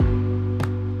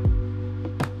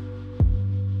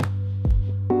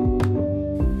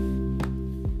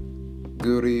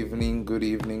Good evening, good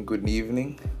evening, good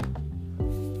evening.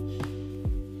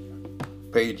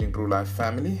 Paging through life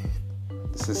family.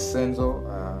 This is Senzo,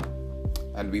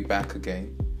 and we're back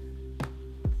again.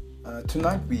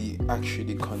 Tonight we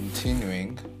actually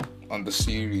continuing on the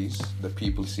series, the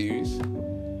People series,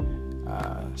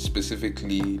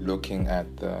 specifically looking at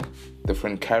the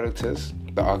different characters,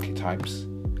 the archetypes.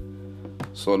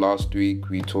 So last week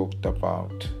we talked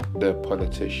about the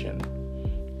politician.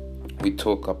 We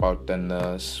talk about the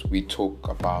nurse, we talk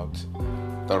about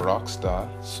the rock star.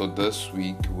 So this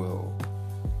week we'll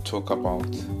talk about,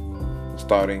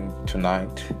 starting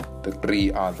tonight, the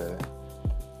three other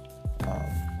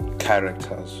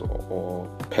characters or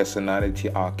personality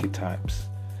archetypes.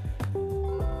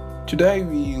 Today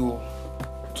we're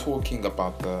talking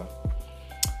about the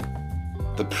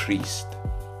priest.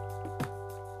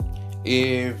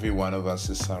 Every one of us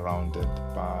is surrounded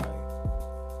by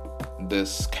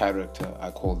this character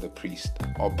I call the priest,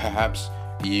 or perhaps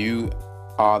you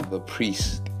are the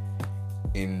priest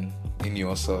in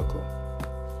your circle.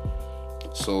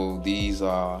 So these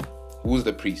are, who's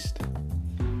the priest?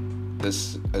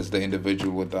 This is the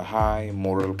individual with the high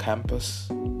moral compass.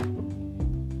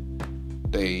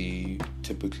 They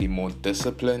typically more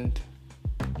disciplined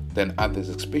than others,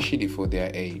 especially for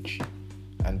their age,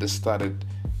 and this started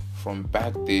from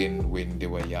back then when they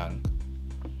were young.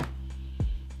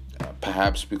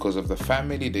 Perhaps because of the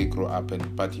family they grew up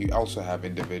in, but you also have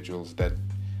individuals that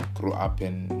grew up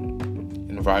in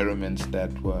environments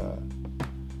that were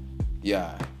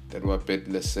a bit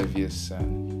lascivious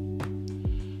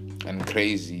and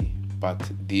crazy,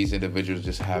 but these individuals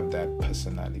just have that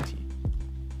personality.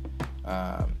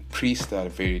 Priests are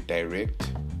very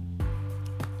direct.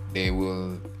 They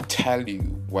will tell you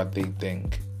what they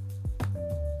think,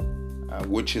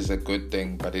 which is a good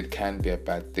thing, but it can be a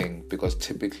bad thing because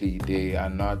typically they are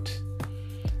not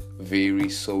very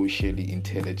socially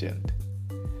intelligent.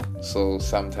 So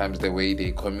sometimes the way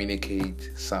they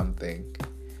communicate something,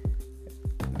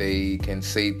 they can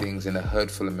say things in a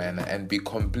hurtful manner and be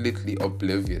completely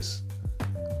oblivious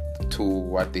to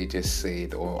what they just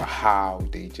said or how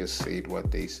they just said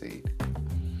what they said.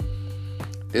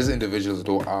 These individuals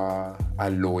though are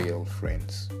loyal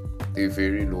friends. They're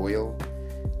very loyal.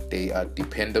 They are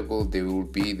dependable. They will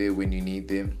be there when you need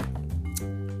them.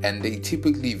 And they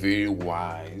typically very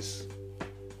wise,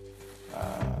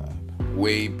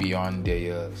 way beyond their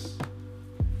years.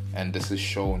 And this is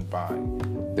shown by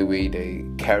the way they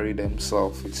carry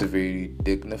themselves. It's very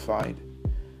dignified.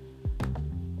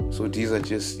 So these are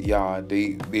just,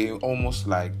 they almost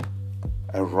like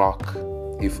a rock,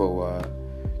 if I were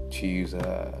to use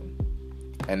an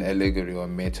allegory or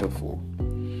metaphor.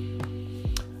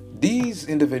 These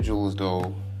individuals,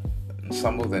 though,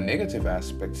 some of the negative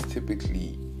aspects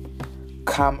typically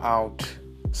come out,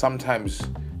 sometimes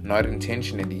not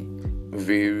intentionally,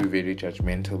 very, very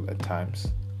judgmental at times,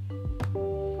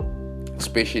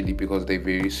 especially because they're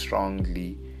very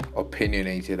strongly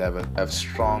opinionated, have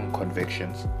strong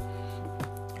convictions.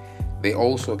 They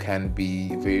also can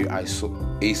be very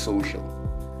asocial,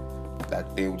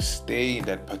 that they would stay in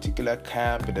that particular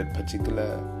camp, in that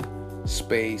particular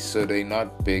space, so they're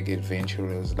not big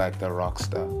adventurers like the rock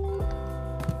star.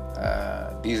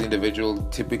 These individuals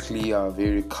typically are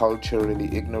very culturally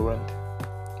ignorant,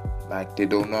 like they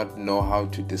do not know how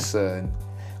to discern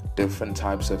different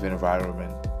types of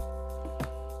environment.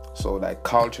 So like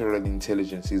cultural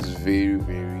intelligence is very,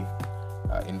 very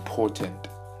important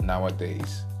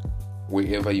nowadays.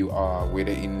 Wherever you are,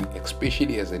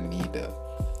 especially as a leader,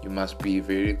 you must be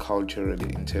very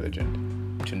culturally intelligent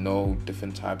to know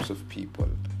different types of people,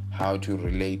 how to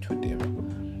relate with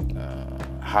them,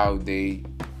 how they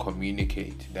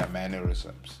communicate, their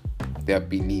mannerisms, their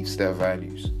beliefs, their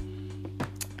values.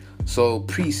 So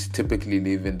priests typically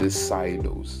live in these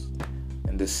silos,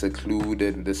 in the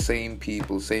secluded, the same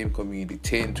people, same community,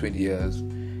 10, 20 years,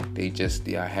 they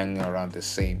are hanging around the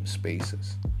same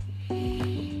spaces.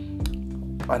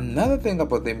 Another thing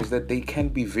about them is that they can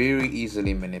be very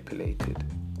easily manipulated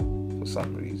for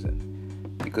some reason,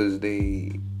 because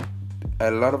a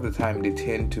lot of the time they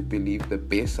tend to believe the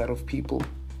best out of people.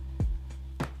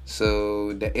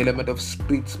 So the element of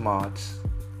street smarts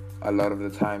a lot of the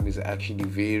time is actually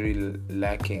very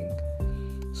lacking.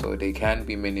 So they can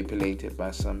be manipulated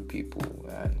by some people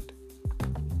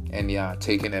and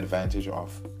taken advantage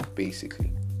of,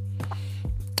 basically.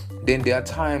 Then there are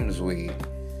times where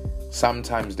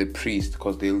sometimes the priest,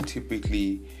 because they'll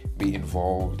typically be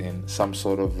involved in some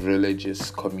sort of religious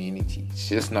community. It's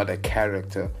just not a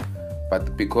character,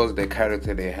 but because the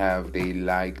character they have, they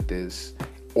like this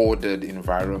ordered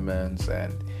environments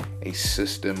and a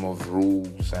system of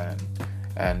rules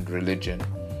and religion.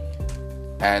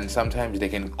 And sometimes they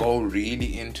can go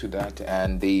really into that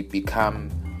and they become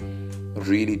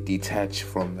really detached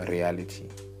from reality.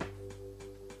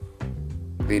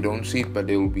 They don't see it, but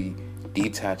they will be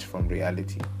detached from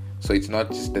reality. So it's not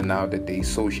just now that they're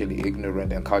socially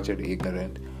ignorant and culturally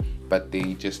ignorant, but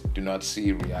they just do not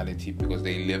see reality because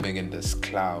they're living in this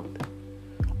cloud.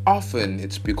 Often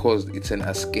it's because it's an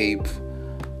escape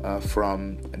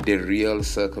from the real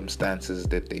circumstances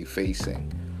that they're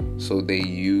facing. So they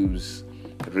use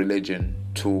religion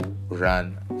to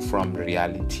run from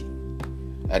reality.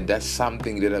 And that's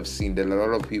something that I've seen that a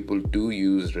lot of people do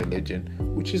use religion,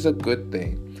 which is a good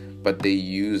thing, but they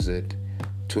use it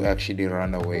to actually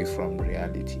run away from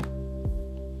reality.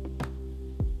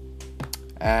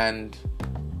 And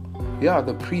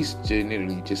the priests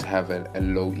generally just have a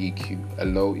low EQ, a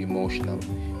low emotional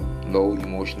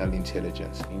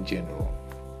intelligence in general.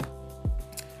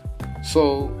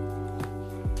 So,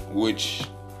 which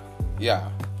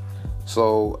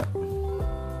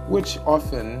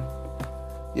often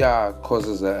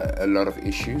causes a lot of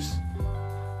issues.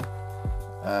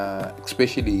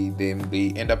 Especially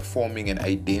they end up forming an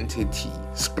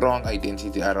strong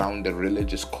identity around the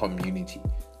religious community,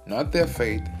 not their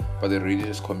faith, but the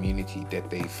religious community that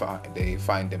they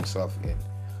find themselves in.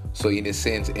 So in a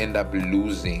sense, end up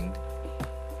losing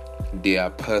their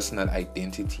personal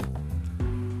identity.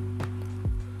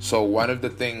 So one of the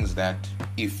things that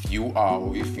if you are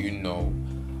or if you know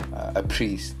a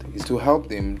priest is to help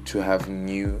them to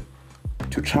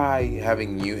try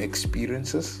having new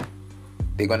experiences.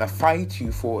 They're gonna fight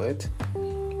you for it,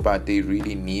 but they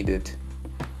really need it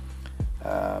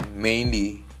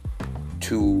mainly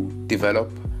to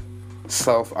develop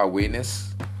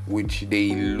self-awareness, which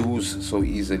they lose so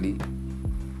easily,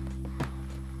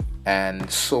 and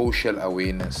social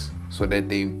awareness, so that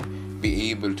they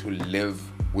be able to live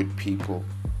with people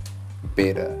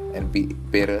better and be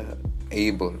better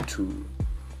able to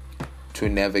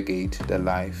navigate the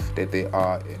life that they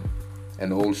are in.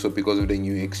 And also because of the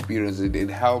new experiences, it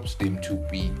helps them to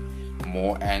be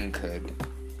more anchored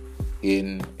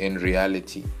in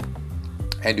reality.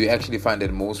 And we actually find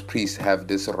that most priests have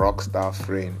this rock star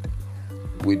friend,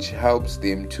 which helps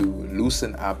them to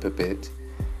loosen up a bit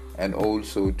and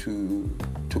also to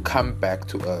come back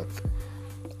to earth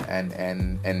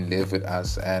and live with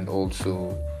us, and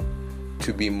also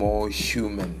to be more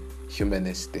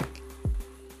humanistic,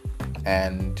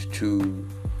 and to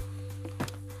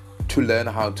learn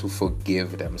how to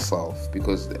forgive themselves,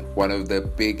 because one of the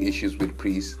big issues with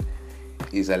priests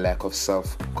is a lack of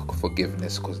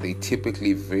self-forgiveness, because they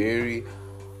typically very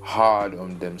hard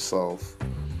on themselves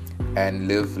and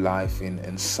live life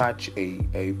in such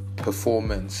a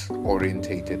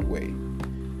performance-orientated way.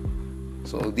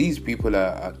 So these people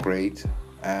are great,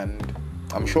 and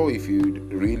I'm sure if you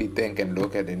really think and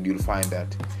look at it, you'll find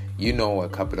that you know a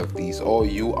couple of these, or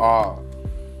you are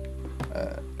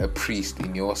a priest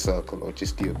in your circle, or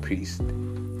just you're a priest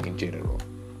in general.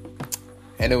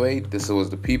 Anyway, this was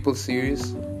the People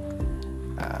series,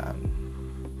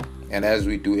 and as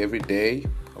we do every day,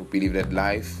 I believe that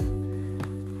life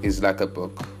is like a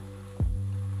book,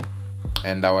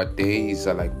 and our days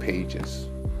are like pages.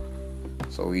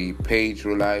 So we page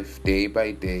through life day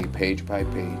by day, page by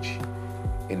page,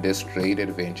 in this great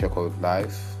adventure called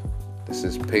life. This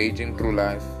is Paging Through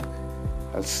Life.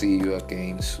 I'll see you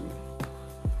again soon.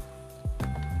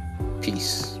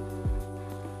 Peace.